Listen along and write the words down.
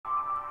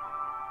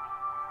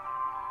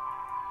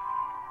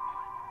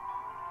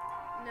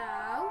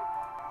No.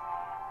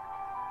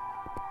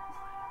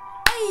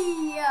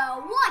 Hey,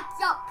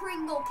 what's up,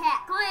 Pringle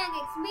Cat Clan?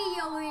 It's me,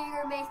 your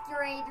leader,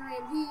 Mr.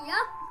 Adrian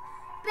here.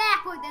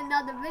 Back with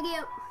another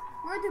video.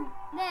 For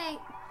today,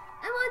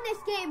 I'm on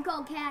this game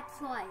called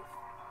Cat's Life.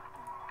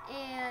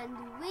 And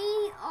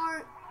we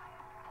are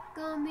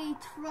gonna be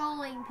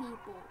trolling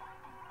people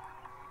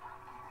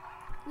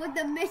with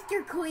the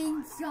Mr.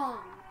 Clean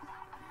song.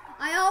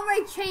 I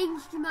already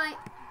changed my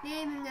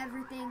name and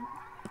everything.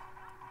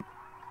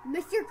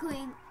 Mr.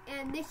 Clean,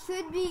 and this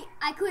should be,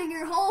 I clean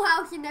your whole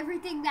house and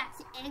everything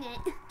that's in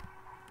it.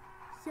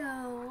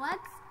 So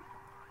let's,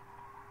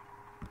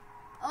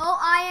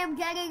 I am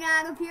getting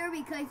out of here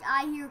because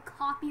I hear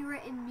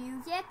copywritten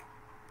music.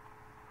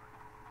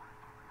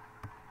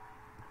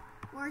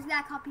 Where's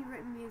that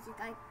copywritten music?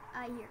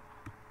 I hear.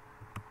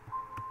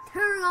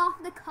 Turn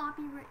off the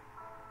copyright.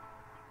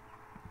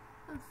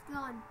 Oh, it's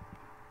gone.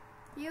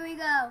 Here we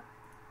go.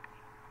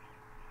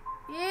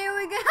 Here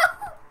we go.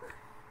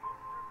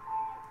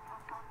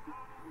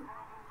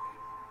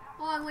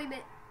 Hold on, wait a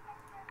minute.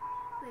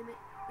 Wait a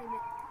minute.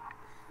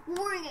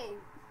 Warning.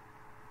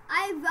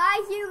 I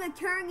advise you to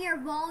turn your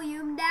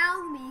volume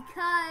down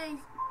because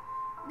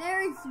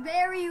there's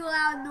very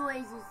loud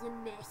noises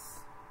in this.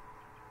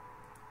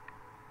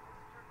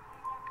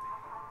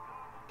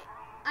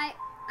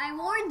 I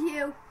warned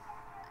you.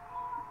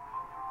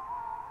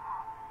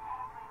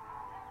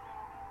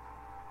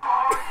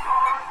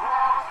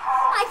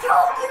 I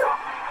told you.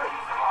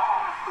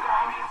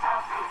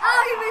 I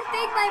don't even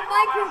think my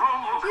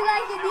microphone, you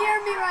guys can hear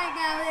me right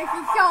now. This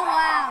is so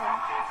loud.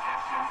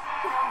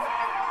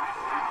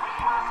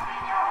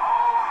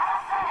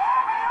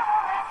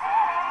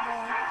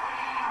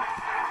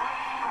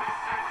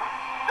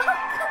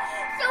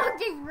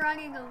 Someone's just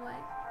running away.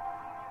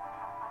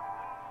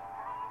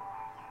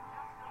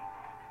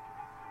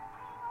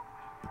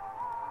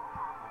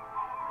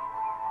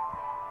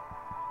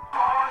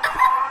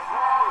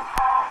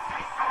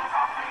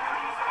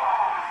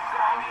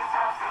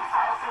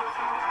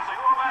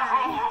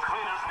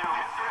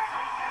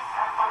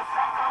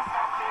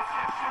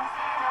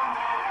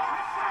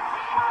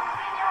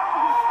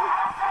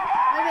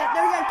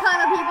 There's a ton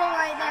of people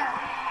right there.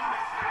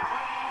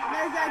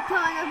 There's a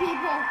ton of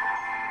people.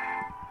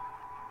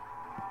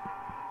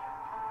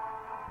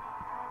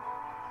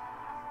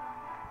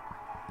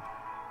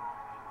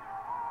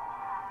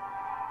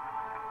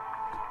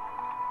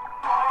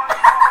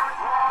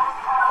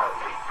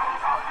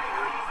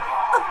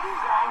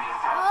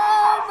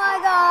 Oh my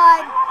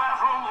God.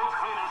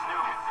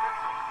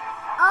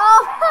 Oh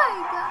my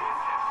God.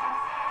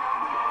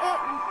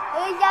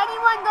 Is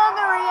anyone going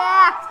to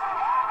react?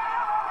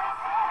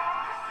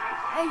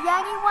 Is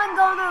anyone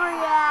gonna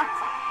react?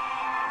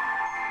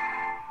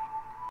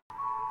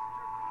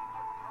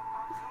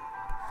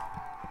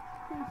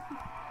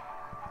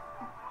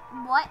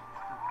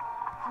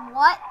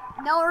 What?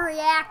 No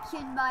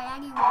reaction by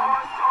anyone.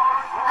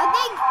 I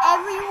think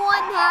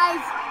everyone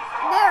has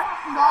their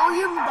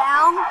volume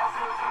down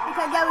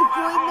because I was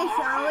doing this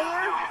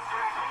earlier.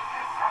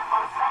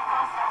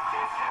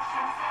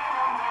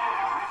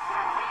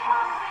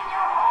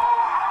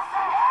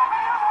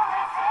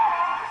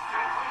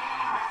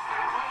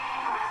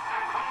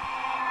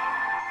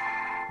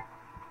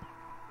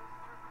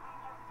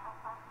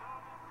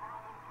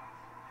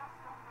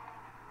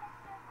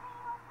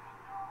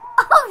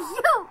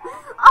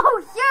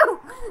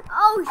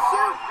 Oh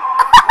shoot!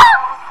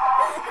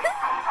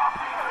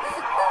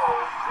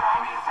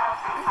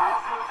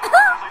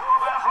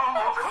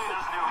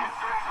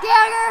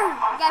 Get her!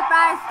 Get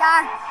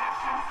Firestar!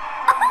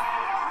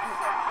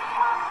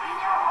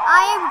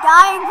 I am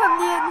dying from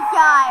the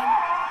inside.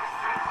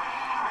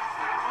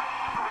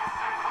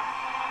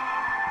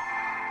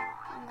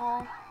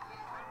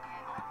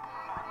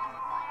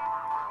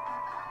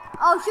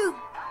 Oh shoot!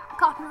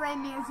 Copyright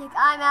music.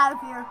 I'm out of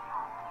here.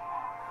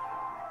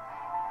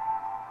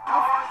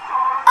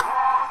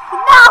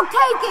 Now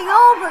taking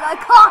over the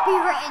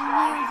copywritten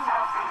music.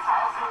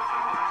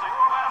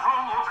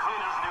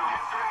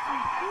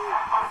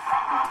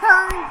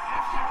 Turn.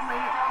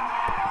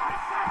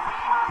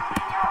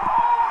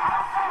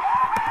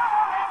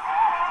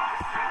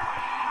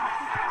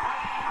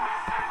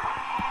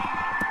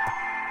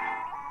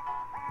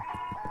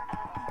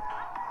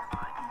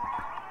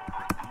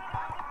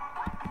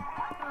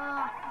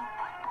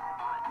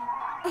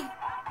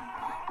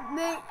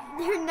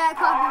 Turn that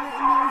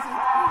copyrighted music.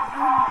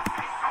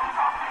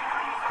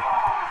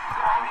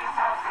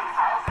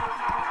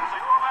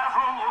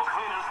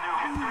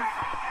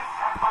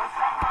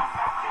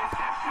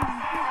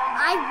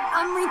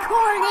 I'm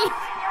recording.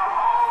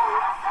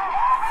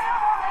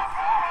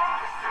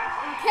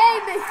 Okay,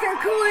 Mr.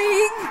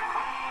 Clean.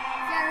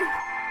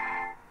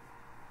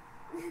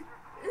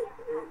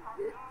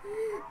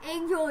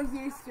 Angel is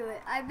used to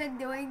it. I've been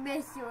doing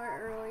this to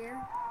her earlier.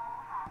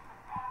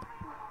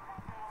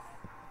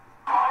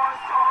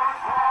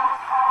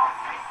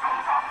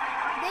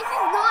 This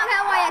is not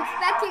how I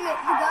expected it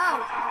to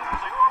go.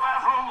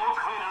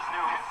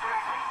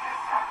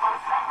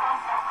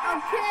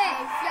 Okay,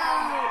 so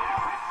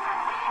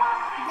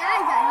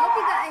Guys, I hope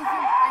you guys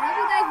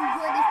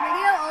enjoyed this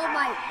video.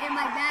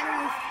 My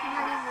battery is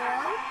running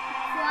low,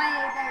 so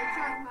I better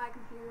charge my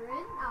computer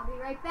in. I'll be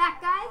right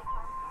back, guys.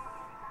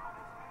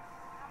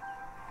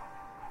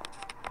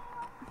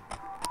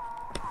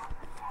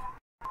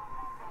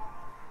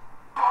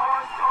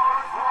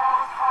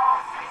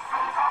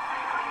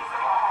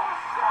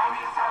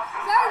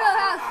 Sorry about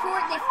how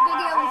short this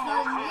video is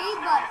going to be,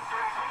 but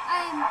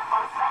I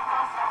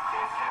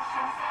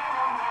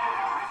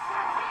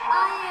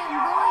am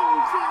going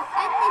to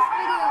end this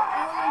video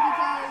early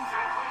because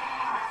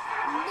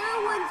no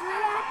one's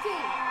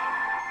reacting.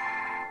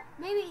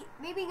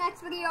 Maybe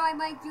next video I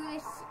might do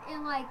this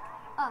in like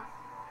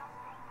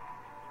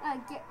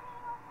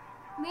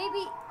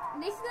maybe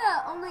this is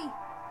the only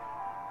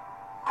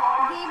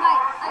game I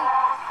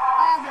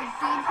have a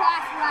game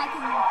pass where I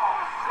can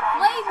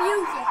play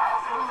music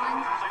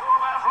on.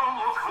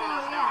 So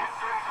yeah,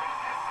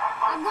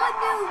 I'm going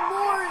to do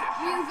more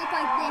music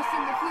like this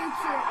in the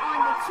future on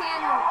the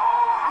channel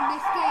in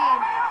this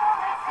game.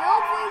 And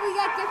hopefully we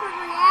get different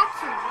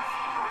reactions.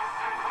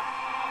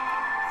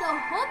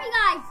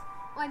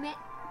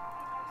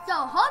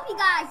 So hope you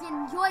guys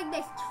enjoyed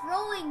this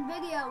trolling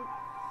video.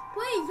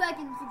 Please like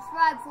and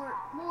subscribe for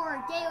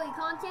more daily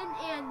content.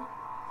 And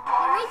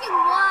the reason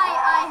why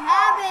I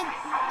haven't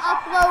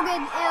uploaded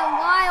in a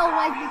while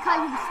was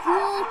because of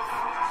school.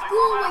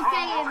 School was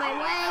getting in my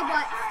way,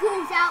 but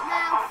school's out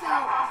now, so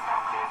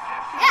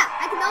yeah,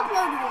 I can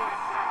upload again.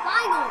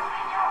 Finally.